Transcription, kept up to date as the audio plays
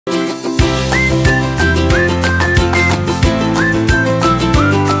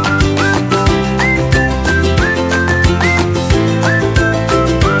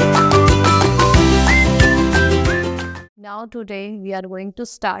Now today we are going to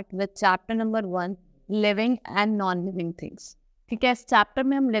start with chapter number 1, living and non-living things. ठीक है, इस chapter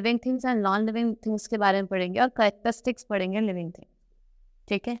में हम living things and non living things के बारे में पढ़ेंगे और कैरेक्टरिस्टिक्स पढ़ेंगे लिविंग थिंग्स.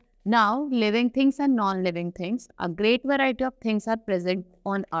 ठीक है. Now living things and non living things, a great variety of things are present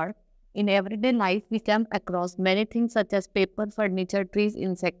on earth. In everyday life, we come across many things such as paper, furniture, trees,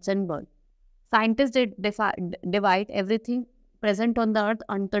 insects, and birds. Scientists divide everything present on the earth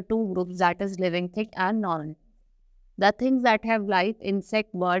into two groups, that is living thing and non-living. The things that have life,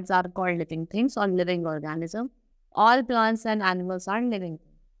 insect, birds are called living things or living organisms. All plants and animals are living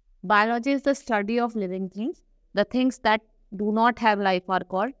things. Biology is the study of living things. The things that do not have life are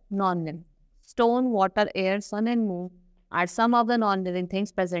called non-living. Stone, water, air, sun, and moon are some of the non-living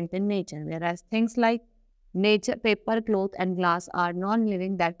things present in nature, whereas things like nature, paper, cloth, and glass are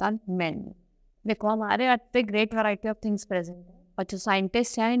non-living that are man-made. देखो हमारे अर्थ पे great variety of things present है और जो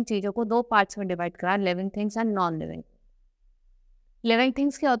scientist हैं इन चीज़ों को दो पार्ट्स में डिवाइड करा, living things and non living. Living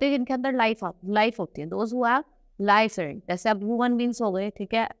things क्या होती है? जिनके अंदर लाइफ होती है. Those who have life in it, जैसे अब ह्यूमन बींग्स हो गए,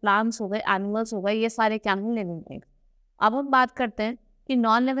 ठीक है, प्लांट्स हो गए, एनिमल्स हो गए, ये सारे क्या हैं? Living things. अब हम बात करते हैं कि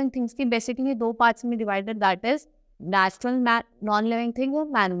नॉन लिविंग थिंग्स की बेसिकली दो पार्ट्स में divided, that is natural non living thing और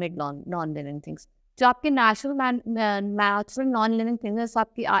man made non living things. जो आपके नेचुरल नॉन लिविंग थिंग्स,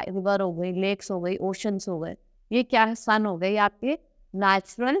 आपकी रिवर हो गई, लेक्स हो गई, ओशंस हो गए, ये क्या है? सन हो गए, ये आपके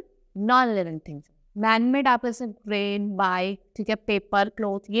natural non living things. Man made आप जैसे ट्रेन, बाइक, ठीक है, पेपर,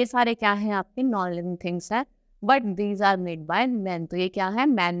 क्लोथ, ये सारे क्या हैं? आपके नॉन लिविंग थिंग्स है, but these are made by man. तो ये क्या है?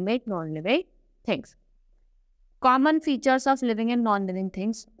 Man made non living things. Common features of living and non-living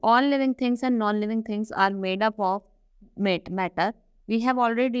things. All living things and non-living things are made up of matter. We have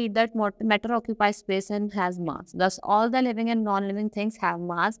already read that matter occupies space and has mass. Thus, all the living and non-living things have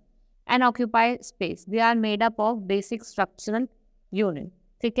mass and occupy space. They are made up of basic structural unit.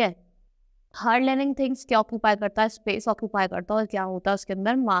 ठीक है, हर living things क्या occupy करता है? Space occupy करता है. और क्या होता है? उसके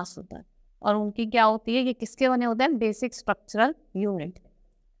अंदर मास होता है. और उनकी क्या होती है? ये किसके बने होते हैं? Basic structural unit.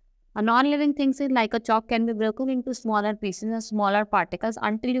 A non-living thing is like a chalk, can be broken into smaller pieces and smaller particles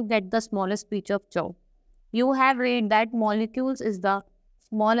until you get the smallest piece of chalk. You have read that molecules is the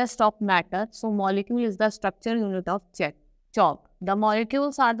smallest of matter. So molecule is the structural unit of chalk. The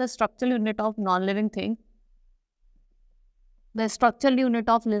molecules are the structural unit of non-living thing. The structural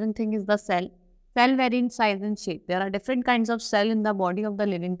unit of living thing is the cell. Cell vary in size and shape. There are different kinds of cell in the body of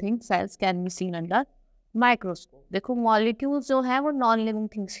the living thing. Cells can be seen under microscope. देखो molecules जो है वो non living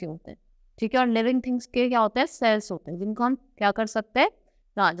things के होते हैं, ठीक है, और लिविंग थिंग्स के क्या होते हैं? सेल्स होते हैं, जिनको हम क्या कर सकते हैं?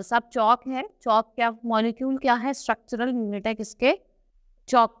 हाँ, जैसे आप चौक है, चौक क्या मॉलिक्यूल क्या है? स्ट्रक्चरल यूनिट है किसके?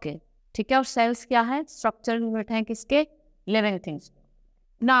 चौक के. ठीक है, और सेल्स क्या है? स्ट्रक्चरल यूनिट है किसके? Living things.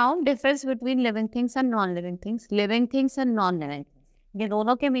 Now difference between living things and non living things. Living things and non living, ये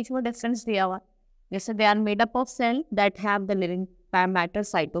दोनों के बीच में डिफरेंस दिया हुआ. जैसे they are made up of cell that have the living matter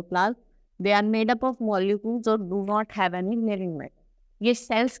cytoplasm. They are made up of molecules or do not have any living matter. ये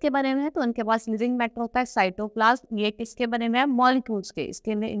sales के बने हुए हैं तो उनके पास लिविंग मैटर होता है साइटोप्लाज्म. ये किसके बने हुए हैं? मॉलिक्यूल्स के.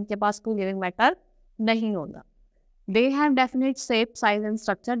 इसके लिए इनके पास कोई लिविंग मैटर नहीं होगा. They have definite shape, size and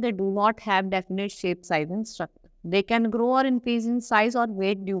structure. They do not have definite shape, size and structure. They can grow or increase in size or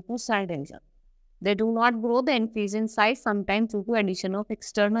weight due to cell division. They do not grow, they increase in size sometimes due to addition of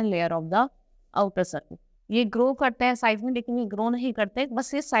external layer of the outer surface. ये grow करते हैं size में, लेकिन ये grow नहीं करते,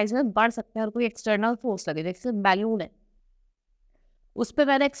 बस ये साइज में बढ़ सकते हैं और कोई एक्सटर्नल फोर्स लगे. जैसे बैलून है, उस पर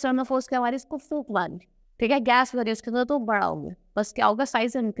पहले एक्सटर्नल फोर्स क्या हमारी? इसको फूंक मारनी, ठीक है, गैस भरी उसके अंदर तो बड़ा हो गया, बस क्या होगा?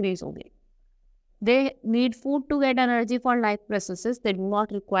 साइज इंक्रीज हो गई. They need food to get energy for life processes. They do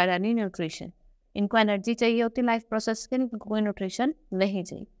not require any nutrition. इनको एनर्जी चाहिए होती है लाइफ प्रोसेस के, लेकिन कोई न्यूट्रिशन नहीं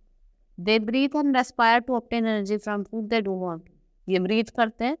चाहिए. They breathe and respire to obtain energy from food. They do not, ये ब्रीथ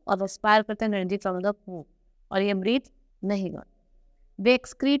करते हैं और रेस्पायर करते हैं एनर्जी फ्रॉम द फूड, और ये ब्रीथ नहीं करते. दे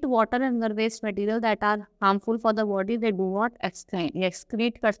excrete water and other waste material that are harmful for the body. They do not excrete, ये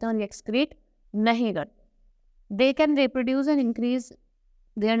एक्सक्रीट करते हैं और ये एक्सक्रीट नहीं करते. They can reproduce and increase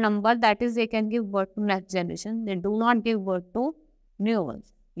their number, that is they can give birth to next generation. They do not give birth to new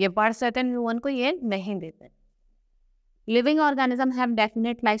ones. ये बढ़ सकते हैं, न्यू वन को ये नहीं देते. Living organism have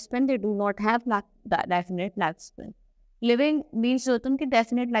definite life span. They do not have definite life span. Living means जो होता है उनकी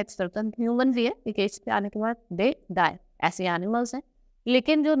डेफिनेट लाइफ स्पेन होता है. ह्यूमन भी है, एक एज पे आने के बाद दे डाई, ऐसे एनिमल्स हैं.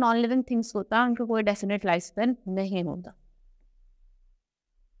 लेकिन जो नॉन लिविंग थिंग्स होता है उनको कोई डेफिनेट लाइफ स्पेन नहीं होता.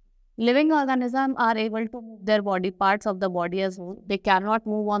 Living organism are able to move their body parts of the body as whole. They can not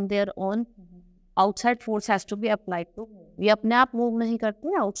move on their own. Outside force has to be applied to. ये अपने आप move नहीं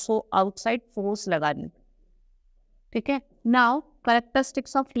करते, outside force लगानी. ठीक है. Now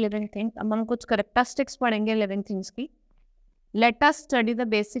characteristics of living things. अब हम कुछ कैरेक्टरिस्टिक्स पढ़ेंगे लिविंग थिंग्स की. Let us study the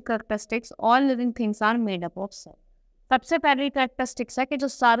basic characteristics. All living things are made up of cell. सबसे पहली कैरेक्टरिस्टिक्स है कि जो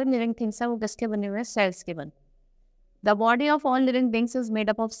सारे लिविंग थिंग्स है वो किसके बने हुए हैं, सेल्स के बने। The body of all living things is made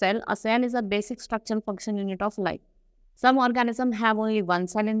up of cell. A cell is a basic structural function unit of life. Some organisms have only one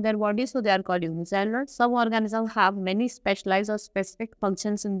cell in their body, so they are called unicellular. Some organisms have many specialized or specific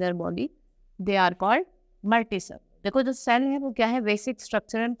functions in their body. They are called multicellular. देखो जो cell है वो क्या है, basic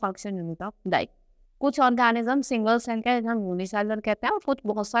structure and function unit of life. कुछ organism single cell के जिन्हें हम यूनिसेलुलर कहते हैं, और कुछ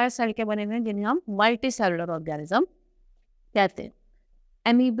बहुत सारे सेल के बने हुए हैं जिन्हें हम मल्टीसेलुलर ऑर्गेनिज्म कहते हैं।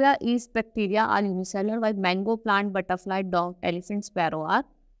 Amoeba, yeast, bacteria are unicellular, while mango, plant, butterfly, dog, elephant, sparrow are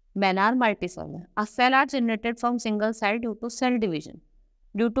men are multicellular. A cell are generated from single cell due to cell division.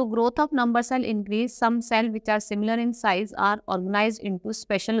 Due to growth of number cell increase, some cells which are similar in size are organized into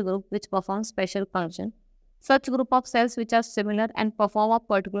special group which perform special function. Such group of cells which are similar and perform a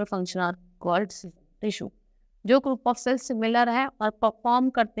particular function are called tissue. जो group of cells similar है और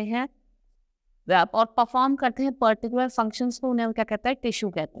perform करते हैं particular functions को, उन्हें क्या कहते हैं, टिश्यू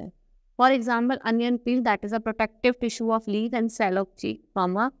कहते हैं। For example onion peel that is a protective tissue of leaf and cell of cheek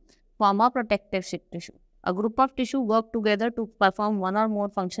form a protective tissue. A group of tissue work together to perform one और मोर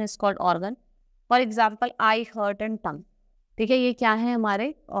function is called organ. For example I, heart and tongue. ठीक है, ये क्या है,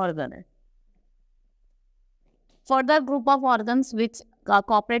 हमारे organ है। Further group of organs which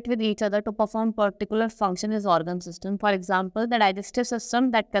cooperate with each other to perform particular function is organ system. For example, the digestive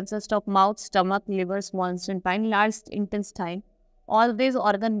system that consists of mouth, stomach, liver, small intestine, large intestine. All these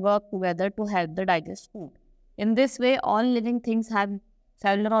organs work together to help the digest food. In this way, all living things have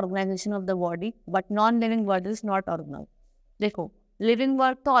cellular organization of the body, but non-living world is not organized. देखो, living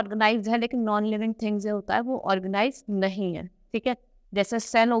world तो organized है, लेकिन non-living things जो होता है वो organized नहीं है। ठीक है, जैसे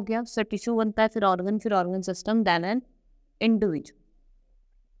सेल हो गया, उससे टिश्यू बनता है, फिर organ system, then an individual.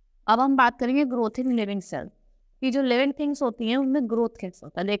 अब हम बात करेंगे ग्रोथ इन लिविंग सेल की। जो लिविंग थिंग्स होती हैं उनमें ग्रोथ कैसे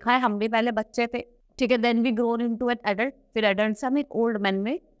होता है। देखा है, हम भी पहले बच्चे थे, ठीक है, then we grow into an adult, फिर एडल्ट से हम एक ओल्ड मैन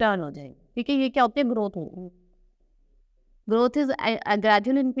में टर्न हो जाएंगे। ठीक है, ये क्या होती है, ग्रोथ होती है। Growth is a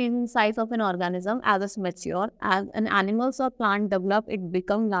gradual increase in size of an organism as it matures. As an animals or plant develop, it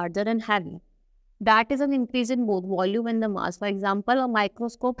become larger and heavy. That is an increase in both volume and the mass. For example, a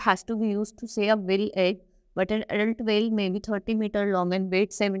microscope has to be used to see a whale egg, but an adult whale may be 30 meters long and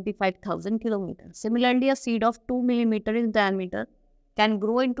weight 75,000 kilograms. Similarly, a seed of 2 millimeters in diameter can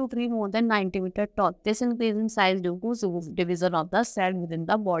grow into tree more than 90 meters tall. This increase in size due to division of the cell within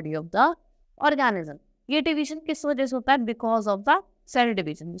the body of the organism. ये division किस वजह से होता है, because of the cell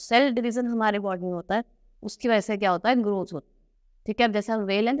division. Cell division हमारे body में होता है, उसकी वजह से क्या होता है, ग्रोथ होता है। ठीक है, अब जैसा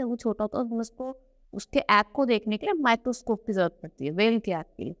वेल है, जब वो छोटा होता है तो उसको उसके ऐप को देखने के लिए माइक्रोस्कोप की जरूरत पड़ती है, वेल के ऐप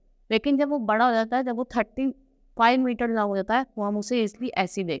के लिए। लेकिन जब वो बड़ा हो जाता है, जब वो 35 मीटर लॉन्ग हो जाता है, तो हम उसे इसलिए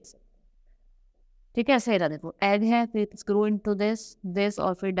ऐसे देख सकते। ठीक है, ऐसे ही रहा, देखो एग है, फिर ग्रो इनटू दिस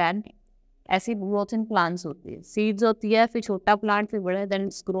और फिर डैन। ऐसी ग्रोथ इन प्लांट्स होती है। सीड्स होती है, फिर छोटा प्लांट, फिर बड़ा, then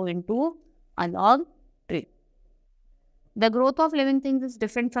it's grow into a long tree. The growth of living things is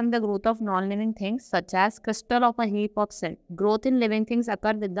different from the growth of non-living things, such as crystal of a heap of cell. Growth in living things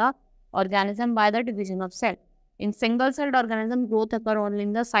occur with the organism by the division of cell. In single-celled organism, growth occur only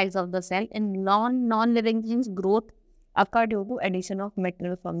in the size of the cell. In non-living things, growth occur due to addition of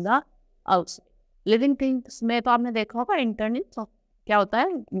material from the outside. Living things में तो आपने देखा होगा internal क्या होता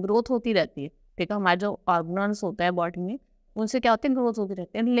है, growth होती रहती है। ठीक है, हमारे जो ऑर्गन्स होते हैं बॉडी में, उनसे क्या होती है, ग्रोथ होती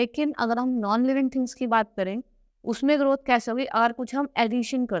रहती है। लेकिन अगर हम नॉन लिविंग थिंग्स की बात करें, उसमें ग्रोथ कैसे होगी, अगर कुछ हम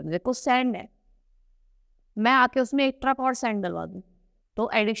एडिशन कर दें। देखो सैंड है, मैं आके उसमें एक ट्रक और सैंड डलवा दूँ, तो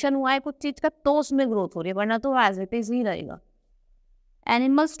एडिशन हुआ है कुछ चीज का, तो उसमें ग्रोथ हो रही है, वरना तो एज इट इज ही रहेगा।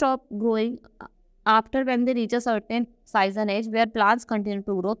 Animals stop growing after when they reach a certain size and as, where plants continue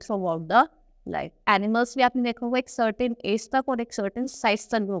to grow through out the life. Animals भी आपने देखा होगा एक सर्टेन एज तक और एक सर्टेन साइज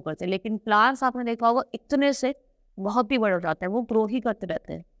तक ग्रो करते हैं, लेकिन प्लांट्स आपने देखा होगा इतने से बहुत ही बड़े हो जाते हैं, वो ग्रो ही करते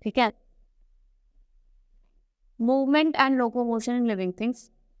रहते हैं। ठीक है, movement and locomotion in living things.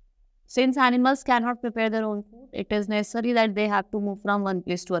 Since animals cannot prepare their own food, it is necessary that they have to move from one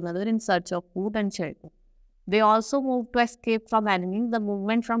place to another in search of food and shelter. They also move to escape from enemies. The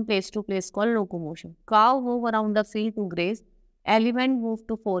movement from place to place called locomotion. Cow move around the field to graze. Elephant move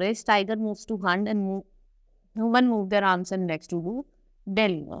to forage. Tiger moves to hunt, and human move their arms and legs to do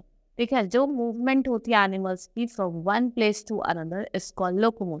daily work. ठीक है, जो movement होती है animals की from one place to another is called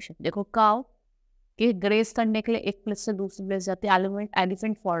locomotion. देखो cow कि grace करने के लिए एक प्लेस से दूसरी प्लेस जाते हैं,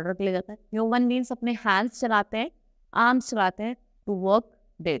 एलिफेंट फॉर्डर के लिए जाता है। ह्यूमन बींग्स अपने हैंड्स चलाते हैं, आर्म्स चलाते हैं टू वर्क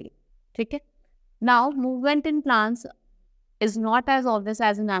डेली। ठीक है, now movement in plants is not as obvious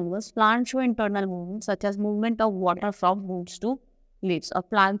as in animals. Plants show internal movement such as movement of water from roots to leaves. और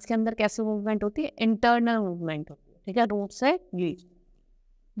plants के अंदर कैसे मूवमेंट होती है, इंटरनल मूवमेंट होती है। ठीक है, रूट से leaves.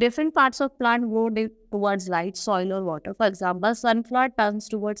 Different parts of plant grow towards light, soil or water. For example, sunflower turns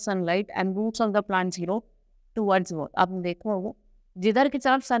towards sunlight and roots of the plant zero towards water. अब देखो वो जिधर की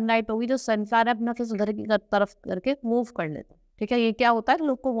तरफ सनलाइट होगी जो सनफ्लावर है अपना फेस उधर की तरफ करके मूव कर लेता है. ठीक है, ये क्या होता है?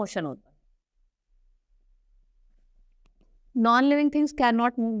 लोकोमोशन होता है. Non-living things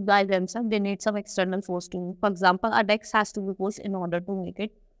cannot move by themselves. They need some external force to move. For example, a desk has to be pushed in order to make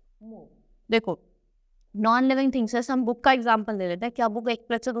it move. देखो, नॉन लिविंग थिंग्स है. हम book का example ले लेते हैं. क्या book एक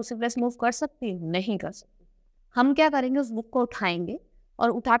place से दूसरी प्लेस मूव कर सकती है? नहीं कर सकती. हम क्या करेंगे? उस बुक को उठाएंगे और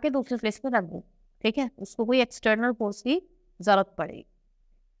उठा के दूसरी प्लेस पे रख देंगे. ठीक है, उसको कोई एक्सटर्नल फोर्स की जरूरत पड़ेगी.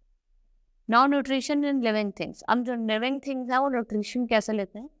 Now nutrition in living things. अब जो लिविंग थिंग्स है वो न्यूट्रिशन कैसे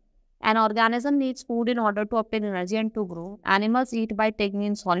लेते हैं? An organism needs food in order to obtain energy and to grow. Animals eat by taking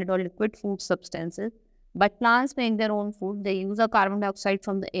in solid or liquid food substances, but plants make their own food. They use a carbon dioxide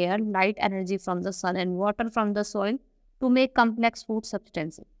from the air, light energy from the sun, and water from the soil to make complex food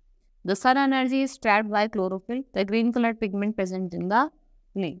substances. The sun energy is trapped by chlorophyll, the green colored pigment present in the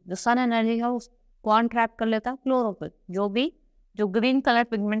leaf. The sun energy है उस कौन trap कर लेता है? Chlorophyll, जो green colour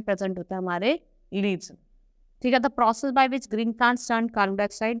pigment present होता है हमारे लीव्स में. ठीक है, the process by which green plants turn carbon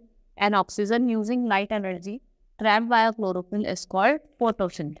dioxide and oxygen using light energy trapped by a chlorophyll is called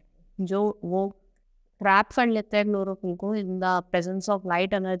photosynthesis. जो वो ट्रैप कर लेते हैं क्लोरोफिल को in the presence of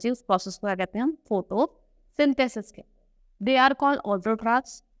light energy, उस प्रोसेस को क्या कहते हैं हम? फोटोसिंथेसिस के. They are called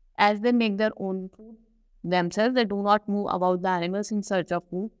autotrophs as they make their own food themselves. They do not move about the animals in search of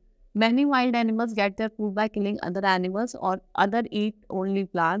food. Many wild animals get their food by killing other animals or other eat only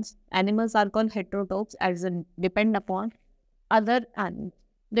plants. Animals are called heterotrophs as they depend upon other animals.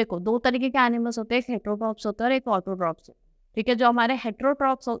 देखो, दो तरीके के animals होते हैं, एक heterotrophs होता है और एक ऑटोट्रॉप्स होता है. ठीक है, जो हमारे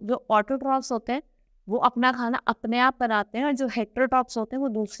हेट्रोट्रॉप्स जो ऑटोट्रॉप्स होते हैं वो अपना खाना अपने आप बनाते हैं और जो हेट्रोट्रॉप्स होते हैं वो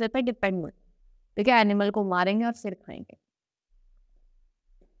दूसरे पे डिपेंड होते हैं. ठीक है, एनिमल को मारेंगे और फिर खाएंगे.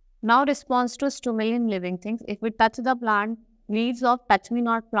 Now response to stimuli in living things. If we touch the plant leaves of touch me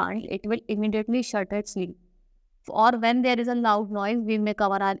not plant, it will immediately shut it's leave. Or when there is a loud noise, we may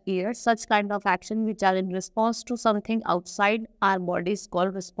cover our ears. Such kind of action which are in response to something outside our body is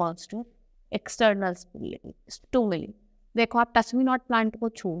called response to external stimuli. देखो, आप touch me not plant को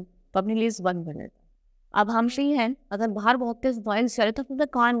छू तो अपनी leaves बंद कर लेते हैं. अब हम ही हैं, अगर बाहर बहुत तेज नॉइज चले तो अपने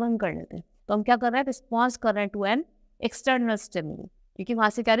कान बंद कर लेते हैं. तो हम क्या कर रहे हैं? रिस्पॉन्स कर रहे हैं टू एन एक्सटर्नल स्टिमुली, क्योंकि वहाँ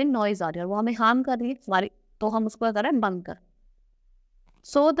से क्या रही नॉइज आ रही है और वो हमें हार्म कर रही है हमारी, तो हम उसको क्या कर रहे हैं? बंद कर.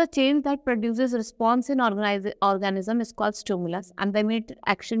 So the change that produces response in organism is called stimulus, and the immediate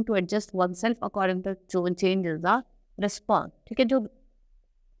action to adjust oneself according to change is the response. ठीक है,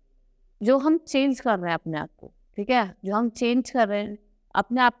 जो हम चेंज कर रहे हैं अपने आप को, ठीक है, जो हम चेंज कर रहे हैं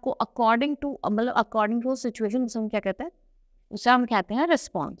अपने आप को अकॉर्डिंग टू, मतलब अकॉर्डिंग टू सिचुएशन, उसे हम क्या कहते हैं? उसे हम कहते हैं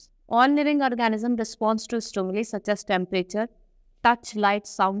response. All living organism response to stimuli such as temperature, touch, light,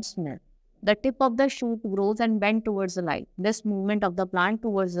 sound, smell. The tip of the shoot grows and bends towards the light. This movement of the plant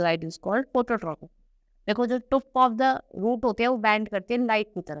towards the light is called phototrophism. देखो, जो tip of the root होती है वो band करती है light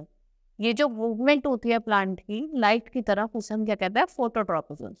की तरफ. ये जो मूवमेंट होती है प्लांट की लाइट की तरफ, उसे हम क्या कहते हैं?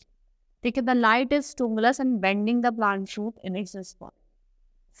 फोटोट्रोपिज्म. ठीक है, the light is stimulus and bending the plant shoot in its response.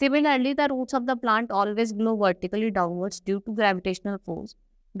 Similarly, the roots of the plant always glow vertically downwards due to gravitational force.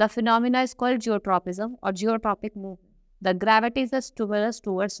 The phenomena is called geotropism or geotropic movement. The gravity is the stimulus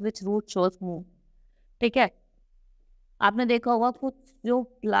towards which root shows move. ठीक है, आपने देखा होगा कुछ जो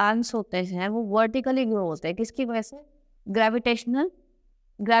plants होते हैं वो वर्टिकली ग्रो होते हैं. किसकी वजह से? ग्रेविटेशनल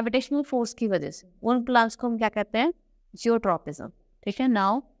फोर्स की वजह से. उन प्लांट्स को हम क्या कहते हैं? जियोट्रोपिज्म. ठीक है.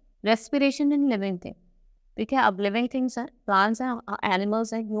 Now respiration in living thing. ठीक है, अब लिविंग थिंग्स हैं, प्लांट्स हैं,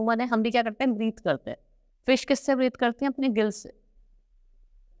 एनिमल्स हैं, ह्यूमन है, हम भी क्या करते हैं? ब्रीथ करते हैं. फिश किससे ब्रीथ करते हैं? अपने गिल से.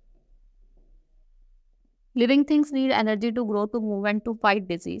 Living things need energy to grow, to move, and to fight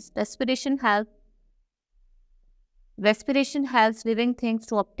disease. Respiration helps living things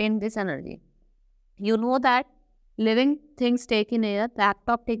to obtain this energy. You know that living things take in air. The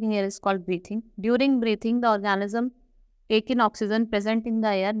act of taking air is called breathing. During breathing, the organism take in oxygen present in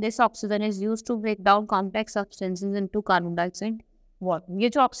the air. This oxygen is used to break down complex substances into carbon dioxide, water. ये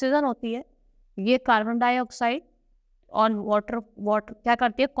जो oxygen होती है, ये carbon dioxide और water क्या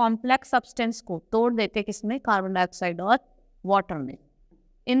करती है? Complex substance को तोड़ देते हैं. किसमें? कार्बन डाइऑक्साइड और वाटर में.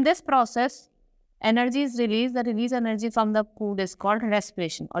 In this process energy is release. The release energy from the food is called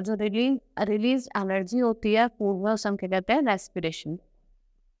respiration. और जो रिलीज एनर्जी होती है फूड में, उसे हम क्या कहते हैं? Respiration.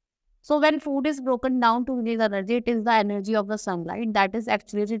 So when food is broken down to release energy, it is the energy of the sunlight that is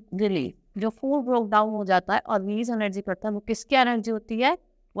actually release. जो फूड ब्रोक डाउन हो जाता है और रिलीज एनर्जी करता है, वो किसकी एनर्जी होती है?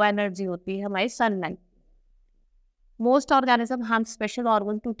 वो एनर्जी होती है हमारी sunlight. Most organisms have special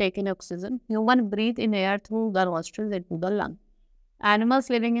organ to take in oxygen. Human breathe in air through the nostrils into the lung. Animals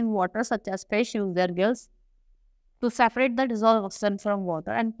living in water such as fish use their gills to separate the dissolved oxygen from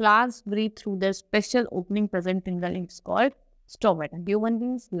water, and plants breathe through their special opening present in the lungs called stomata. Human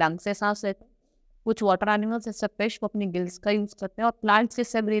beings lungs से सांस लेते हैं, कुछ water animals जैसे fish वो अपने gills का use करते हैं, और प्लांट्स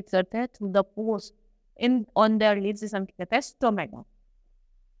जिससे ब्रीथ करते हैं through the pores in on their leaves, जिसे हम कहते हैं stomata.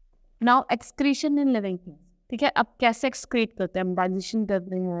 Now excretion in living things. ठीक है, अब कैसे एक्सक्रीट करते हैं, हम डाइजेशन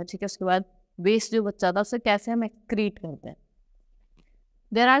करते हैं, ठीक है, उसके बाद वेस्ट जो बच्चा था उसे कैसे हम एक्सक्रीट करते हैं.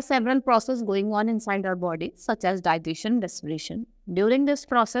 There are several processes going on inside our body, such as digestion, respiration. During this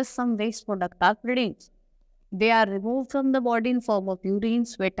process, some waste products are produced. They are removed from the body in form of urine,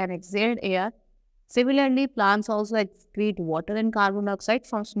 sweat, and exhaled air. Similarly, plants also excrete water and carbon dioxide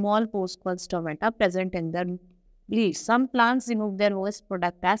from small pores called stomata present in their leaves. Some plants remove their waste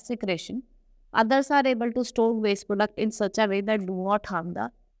product as secretion. Others are able to store waste product in such a way that do not harm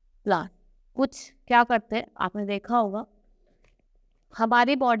the plant. कुछ क्या करते हैं, आपने देखा होगा,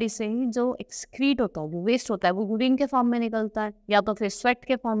 हमारी body से ही जो एक्सक्रीट होता है वो वेस्ट होता है, वो यूरिन के फॉर्म में निकलता है या तो फिर स्वेट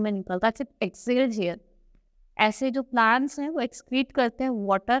के फॉर्म में निकलता है, सिर्फ एक्सहेल्ड एयर. ऐसे जो प्लांट्स हैं वो एक्सक्रीट करते हैं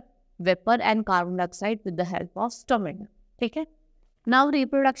water vapour and carbon dioxide with the help of stomata. ठीक है. Now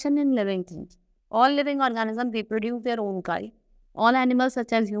reproduction in living things. All living organism reproduce their own kind. All animals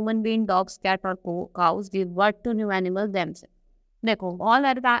such as human being, dogs, cat और cows give birth to new animals themselves. देखो, all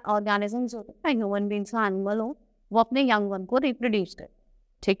organisms होते हैं, human beings हो, animal हो, वो अपने young one को reproduce करते.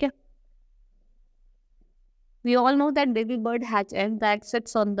 ठीक है. We all know that baby bird hatch egg. The egg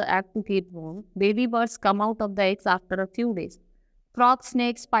sits on the egg to keep warm. Baby birds come out of the eggs after a few days. Frog,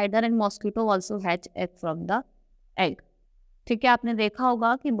 snake, spider and mosquito also hatch egg from the egg. ठीक है, आपने देखा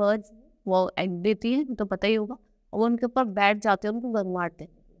होगा कि birds वो egg देती हैं, तो पता ही होगा, वो उनके ऊपर बैठ जाते हैं, उनको गरमाते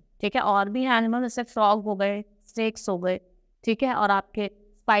हैं. ठीक है. और भी एनिमल जैसे फ्रॉग हो गए, स्नेक्स हो गए, ठीक है, और आपके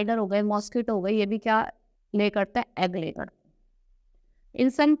स्पाइडर हो गए, मॉस्किटो हो गए, ये भी क्या ले करते हैं, एग ले करते हैं.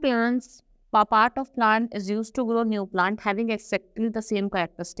 In some plants, a part of plant is used to grow new plant having exactly the same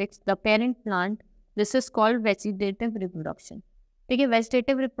characteristics. The parent plant, this is called vegetative reproduction. ठीक है,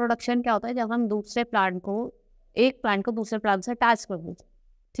 वेजिटेटिव रिप्रोडक्शन क्या होता है, जब हम दूसरे प्लांट को, एक प्लांट को दूसरे प्लांट से अटैच कर देते हैं.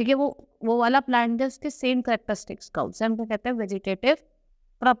 ठीक है, वो वाला प्लांट है उसके सेम कैरेक्टरिस्टिक्स का, उसे हम क्या कहते हैं, vegetative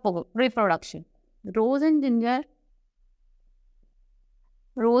reproduction.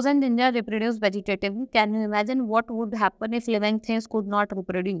 Rose and ginger reproduce vegetatively. Can you imagine what would happen if living things could not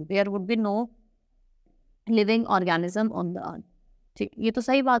reproduce? There would be no living organism on the earth. ठीक, ये तो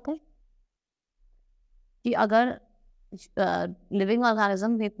सही बात है कि अगर लिविंग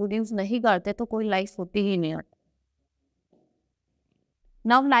ऑर्गेनिज्म रिप्रोड्यूस नहीं करते तो कोई लाइफ होती ही नहीं.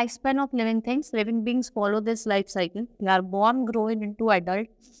 Now, lifespan of living things. Living beings follow this life cycle. They are born, growing into adult,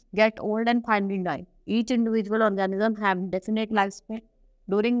 get old, and finally die. Each individual organism have definite lifespan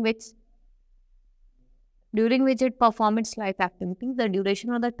during which it performs its life activities. The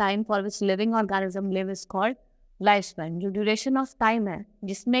duration of the time for which living organism live is called lifespan. जो duration of time है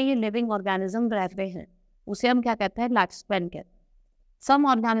जिसमें ये living organism रहते हैं उसे हम क्या कहते हैं, lifespan कहते हैं. Some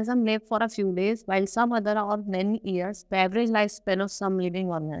organism live for a few days while some other or many years. The average lifespan of some living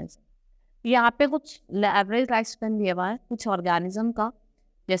organism. यहाँ पे कुछ एवरेज लाइफ स्पेन दिया हुआ है कुछ ऑर्गेनिज्म का.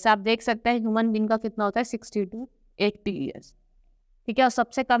 जैसे आप देख सकते हैं ह्यूमन बीइंग का कितना होता है, 60 to 80 ईयर्स. ठीक है, और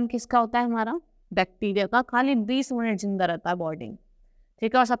सबसे कम किसका होता है, हमारा बैक्टीरिया का, खाली 20 मिनट जिंदा रहता है बॉडी.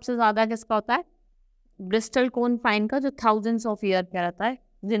 ठीक है, और सबसे ज़्यादा किसका होता है, ब्रिस्टल कोन फाइन का, जो थाउजेंड्स ऑफ ईयर क्या रहता है,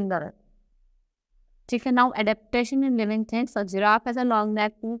 जिंदा रहता है. ठीक है. Now adaptation in living things. A giraffe has a long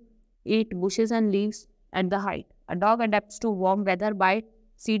neck to eat bushes and leaves at the height. A dog adapts to warm weather by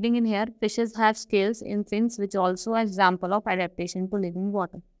seeding in air. Fishes have scales in fins, which also an example of adaptation to living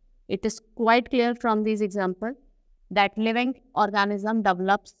water. It is quite clear from these examples that living organism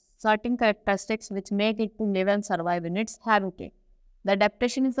develops certain characteristics which make it to live and survive in its habitat. The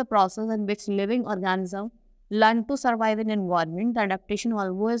adaptation is the process in which living organisms learn to survive in environment. The adaptation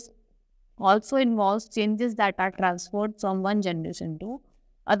also involves changes that are transferred from one generation to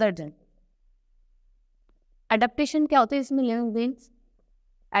other generation. Adaptation क्या होता है, इसमें living beings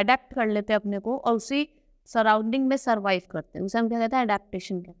adapt कर लेते हैं अपने को और उसी सराउंडिंग में सर्वाइव करते हैं, उसे हम क्या कहते हैं,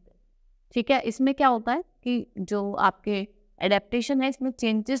 एडेप्टेशन कहते हैं. ठीक है, इसमें क्या होता है कि जो आपके एडेप्टेशन है इसमें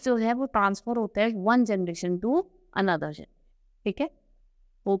चेंजेस जो है वो ट्रांसफर होते हैं one generation to another generation. ठीक है.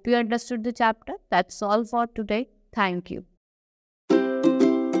 Hope you understood the chapter. That's all for today. Thank you.